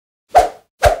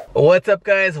What's up,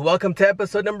 guys? Welcome to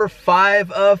episode number 5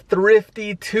 of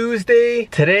Thrifty Tuesday.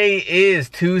 Today is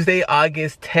Tuesday,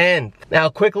 August 10th. Now,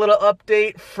 quick little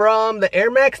update from the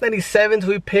Air Max 97s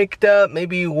we picked up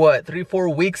maybe,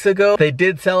 3-4 weeks ago. They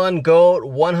did sell on Goat,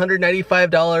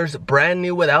 $195, brand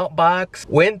new without box.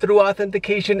 Went through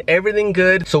authentication, everything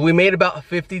good. So we made about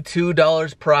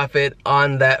 $52 profit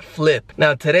on that flip.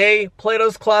 Now today,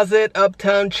 Platos Closet,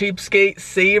 Uptown Cheapskate,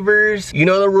 Savers. You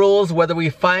know the rules, whether we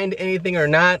find anything or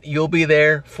not, you'll be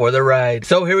there for the ride.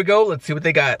 So here we go, let's see what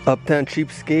they got. Uptown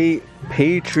Cheapskate,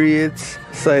 Patriots,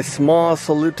 size small,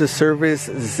 salute to service,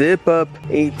 zip up,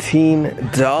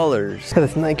 $18. Got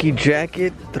this Nike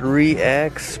jacket,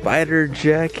 3X, spider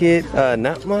jacket.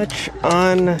 Not much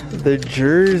on the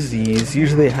jerseys.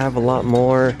 Usually they have a lot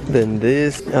more than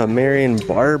this. Marion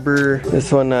Barber.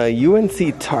 This one,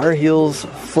 UNC Tar Heels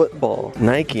football.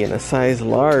 Nike in a size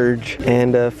large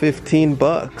and 15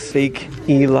 bucks. Fake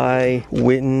Eli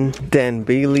Witten, Dan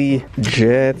Bailey,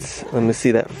 Jets. Let me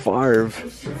see, that Favre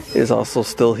is also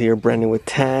still here, brand new with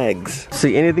tags.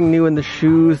 See, anything new in the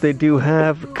shoes? They do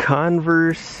have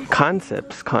Converse,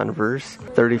 Concepts Converse,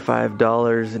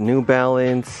 $35. New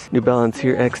Balance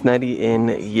here, X90 in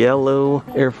yellow,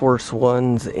 Air Force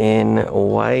Ones in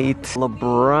white,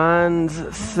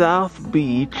 LeBron's South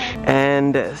Beach,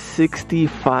 and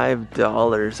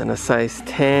 $65, and a size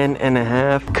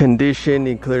 10.5. Condition,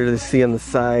 you can clearly see on the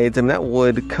sides. I mean, that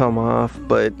would come off,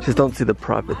 but just don't see the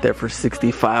profit there for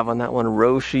 $65 on that one.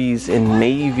 Roshi's in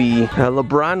navy,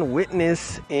 LeBron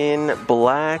Witness in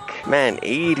black, man,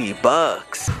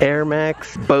 $80. Air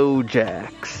Max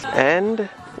Bojacks, and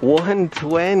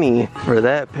 $120 for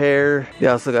that pair. They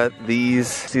also got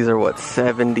these are what,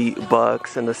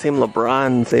 $70, and the same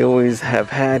LeBrons they always have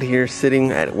had here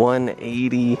sitting at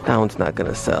 $180. That one's not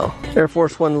gonna sell. Air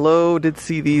Force One low, did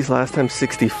see these last time,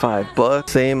 $65.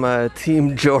 Same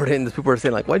Team Jordans. People are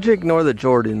saying like, why'd you ignore the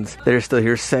Jordans? They're still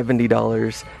here,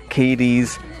 $70.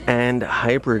 KDs and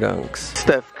Hyperdunks.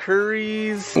 Steph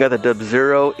Curry's got the Dub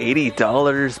Zero,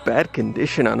 $80. Bad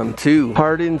condition on them too.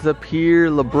 Harden's up here.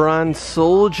 LeBron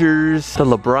Soldiers. The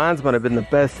LeBrons might have been the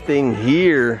best thing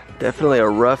here. Definitely a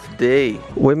rough day.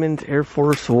 Women's Air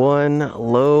Force One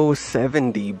low,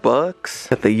 $70.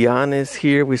 Got the Giannis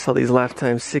here. We saw these last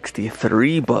time,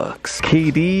 $63.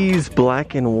 KD's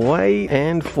black and white,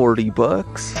 and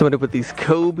 $40. Somebody put these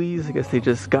Kobe's. I guess they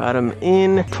just got them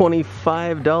in,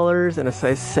 $25 and a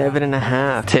size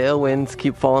 7.5. Tailwinds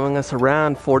keep following us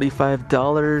around,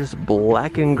 $45.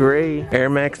 Black and gray. Air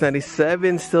Max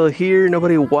 97 still here.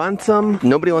 Nobody wants them.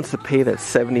 Nobody wants to pay that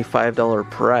 $75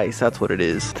 price. That's what it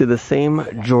is. To the same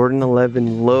Jordan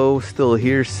 11 low, still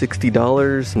here,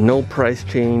 $60. No price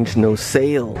change, no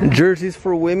sale. Jerseys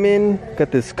for women.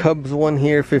 Got this Cubs one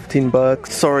here, $15.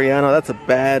 Soriano, that's a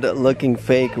bad looking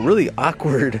fake, really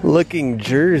awkward looking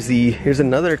jersey. Here's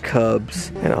another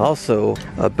Cubs, and also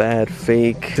a bad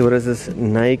fake. So what is this?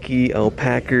 Nike,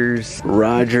 Packers,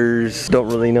 Rogers. Don't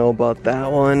really know about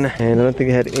that one. And I don't think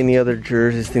they had any other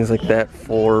jerseys, things like that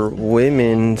for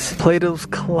women's. Platos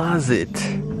Closet.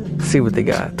 Let's see what they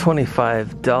got.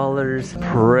 $25.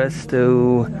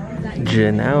 Presto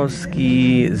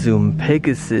Janowski Zoom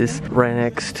Pegasus, right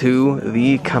next to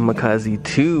the Kamikaze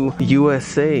 2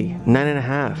 USA,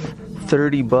 9.5.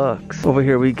 $30. Over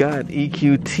here we got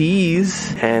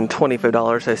EQTs and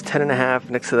 $25, size 10.5.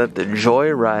 Next to that, the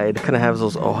Joyride kind of has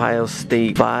those Ohio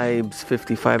State vibes,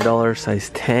 $55, size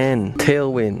 10.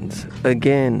 Tailwinds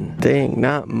again, dang,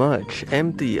 not much.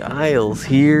 Empty aisles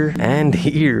here and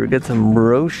here. We got some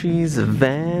Roshi's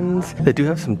Vans. They do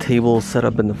have some tables set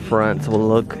up in the front, so we'll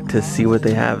look to see what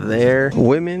they have there.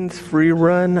 Women's Free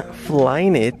Run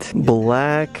Flyknit,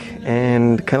 black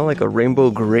and kind of like a rainbow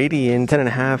gradient,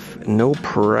 10.5. No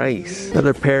price.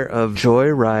 Another pair of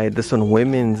Joyride. This one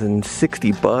women's in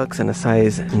 $60 and a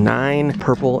size 9,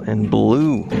 purple and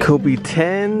blue. Kobe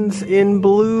 10s in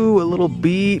blue, a little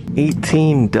beat,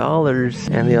 $18.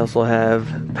 And they also have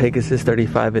Pegasus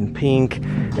 35 in pink,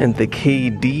 and the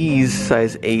KDs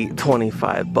size 8,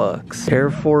 $25. Air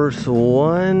Force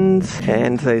Ones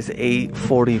and size 8,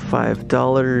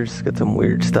 $45. Got some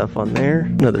weird stuff on there.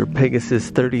 Another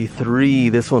Pegasus 33.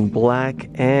 This one black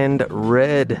and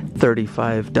red,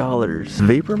 $35.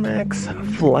 Vapormax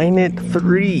Flyknit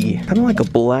 3. Kind of like a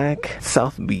black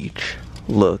South Beach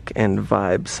look and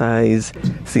vibe. Size,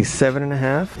 see,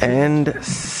 7.5 and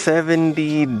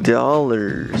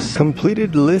 $70.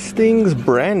 Completed listings,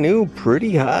 brand new,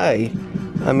 pretty high.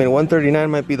 I mean, 139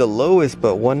 might be the lowest,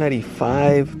 but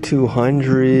 195,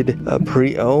 200,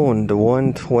 pre-owned,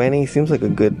 120 seems like a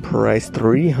good price.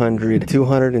 300,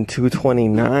 200, and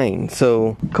 229.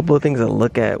 So a couple of things I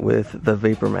look at with the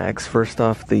Vapormax. First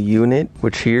off, the unit,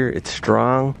 which here it's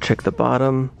strong. Check the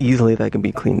bottom. Easily that can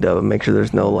be cleaned up and make sure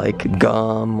there's no like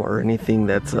gum or anything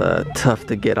that's tough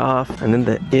to get off. And then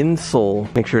the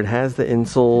insole, make sure it has the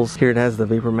insoles. Here it has the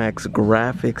Vapormax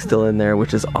graphic still in there,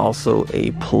 which is also a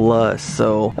plus.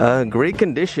 So great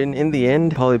condition. In the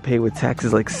end, probably pay with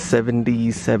taxes like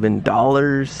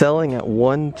 $77, selling at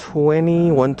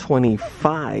 $120,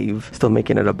 $125, still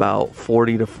making it about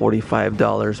 $40 to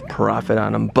 $45 profit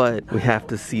on them. But we have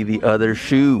to see the other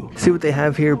shoe. See what they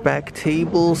have here. Back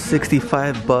table,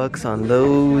 65 bucks on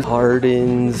those.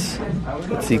 Hardens,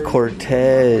 let's see,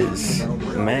 Cortez,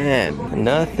 man,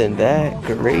 nothing that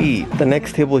great. The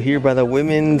next table here by the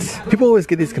women's, people always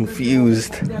get these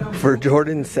confused for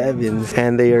Jordan 7s,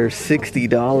 and they are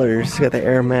 $60. Got the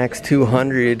Air Max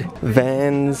 200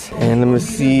 Vans, and let me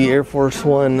see, Air Force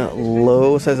One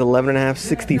low size 11.5,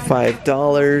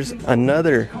 $65.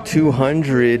 Another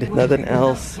 200. Nothing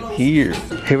else here.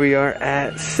 Here we are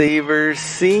at Savers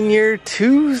Senior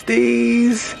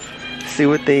Tuesdays. See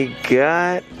what they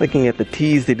got. Looking at the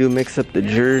tees, they do mix up the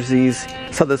jerseys.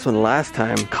 Saw this one last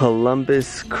time,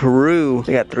 Columbus Crew.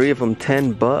 They got 3 of them,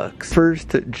 10 bucks.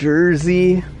 First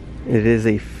jersey, it is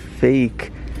a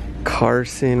fake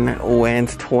Carson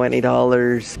Wentz,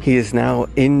 $20. He is now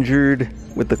injured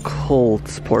with the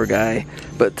Colts, poor guy,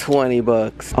 but 20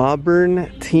 bucks.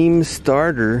 Auburn team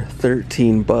starter,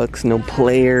 13 bucks. No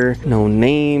player, no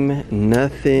name,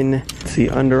 nothing. Let's see,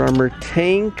 Under Armour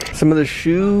tank. Some of the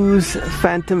shoes,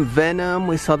 Phantom Venom,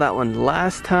 we saw that one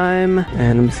last time.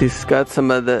 And let me see, it's got some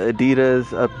of the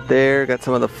Adidas up there, got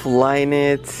some of the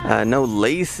Flyknits, no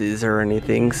laces or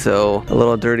anything, so a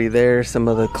little dirty there. Some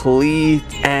of the cleats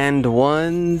and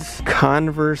ones.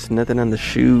 Converse, nothing on the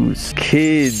shoes.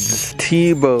 Kids,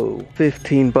 Tebow,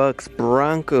 15 bucks.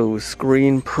 Broncos,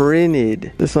 screen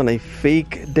printed. This one a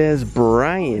fake Des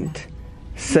Bryant,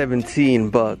 17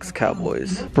 bucks.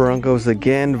 Cowboys. Broncos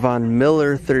again, Von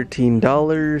Miller,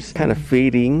 $13, kind of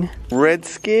fading.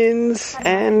 Redskins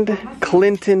and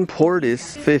Clinton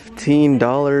Portis, $15.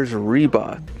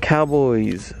 Reebok.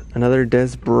 Cowboys, another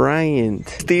Des Bryant.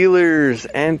 Steelers,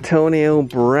 Antonio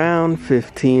Brown,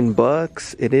 15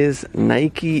 bucks. It is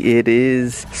Nike, it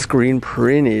is screen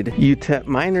printed. UTEP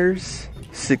Miners,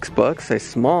 6 bucks, size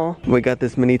small. We got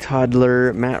this mini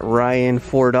toddler Matt Ryan,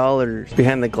 $4.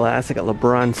 Behind the glass, I got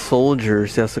LeBron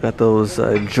Soldiers. They also got those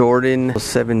Jordan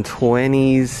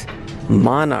 720s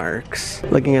Monarchs.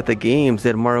 Looking at the games, they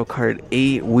had Mario Kart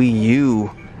 8 Wii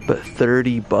U, but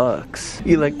 30 bucks.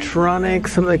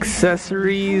 Electronics, some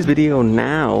accessories. Video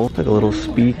Now, like a little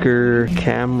speaker,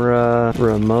 camera,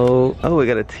 remote. Oh, we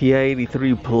got a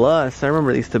TI-83 Plus. I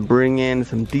remember they used to bring in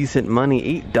some decent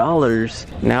money,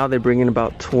 $8. Now they bring in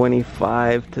about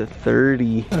 25 to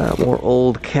 30. More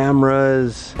old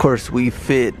cameras. Of course, We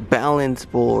Fit balance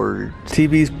board.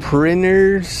 TVs,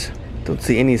 printers. Don't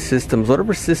see any systems.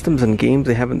 Whatever systems and games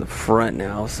they have in the front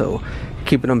now, so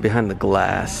keeping them behind the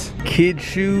glass. Kid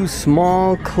shoes,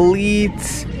 small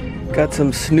cleats. Got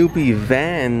some Snoopy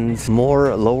Vans,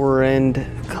 more lower end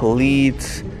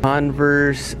cleats.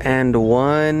 Converse and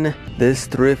one. This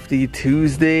Thrifty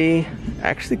Tuesday,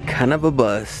 actually kind of a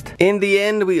bust. In the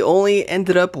end, we only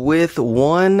ended up with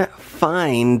one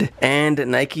find, and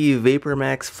Nike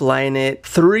Vapormax Flyknit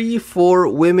 3 for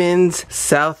women's,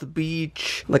 South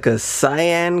Beach, like a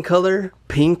cyan color,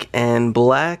 pink and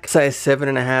black, size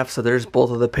 7.5. So there's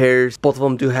both of the pairs. Both of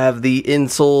them do have the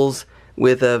insoles.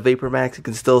 With a Vapormax, you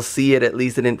can still see it. At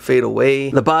least it didn't fade away.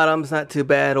 The bottom's not too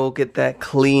bad. We'll get that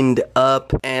cleaned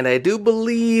up. And I do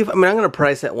believe, I'm going to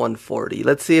price at $140.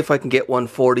 Let's see if I can get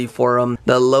 $140 for them.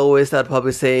 The lowest, I'd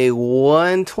probably say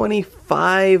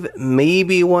 $125,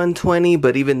 maybe $120.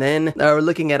 But even then, we're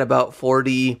looking at about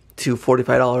 $40 to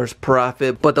 $45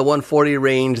 profit. But the $140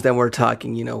 range, then we're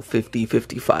talking, you know, $50,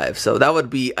 $55. So that would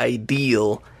be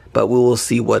ideal. But we will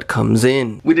see what comes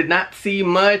in. We did not see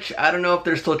much. I don't know if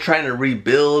they're still trying to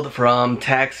rebuild from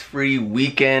tax-free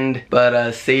weekend,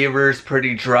 but Savers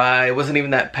pretty dry. It wasn't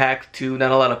even that packed too.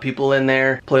 Not a lot of people in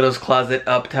there. Platos Closet,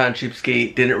 Uptown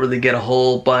Cheapskate didn't really get a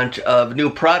whole bunch of new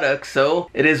products, so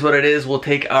it is what it is. We'll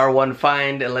take our one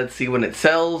find and let's see when it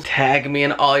sells. Tag me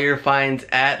in all your finds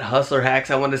at Hustler Hacks.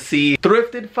 I want to see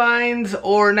thrifted finds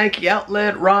or Nike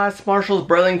Outlet, Ross, Marshalls,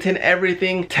 Burlington,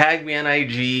 everything. Tag me on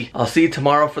IG. I'll see you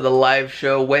tomorrow for the live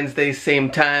show. Wednesday, same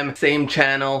time, same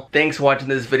channel. Thanks for watching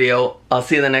this video. I'll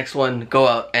see you in the next one. Go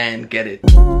out and get it.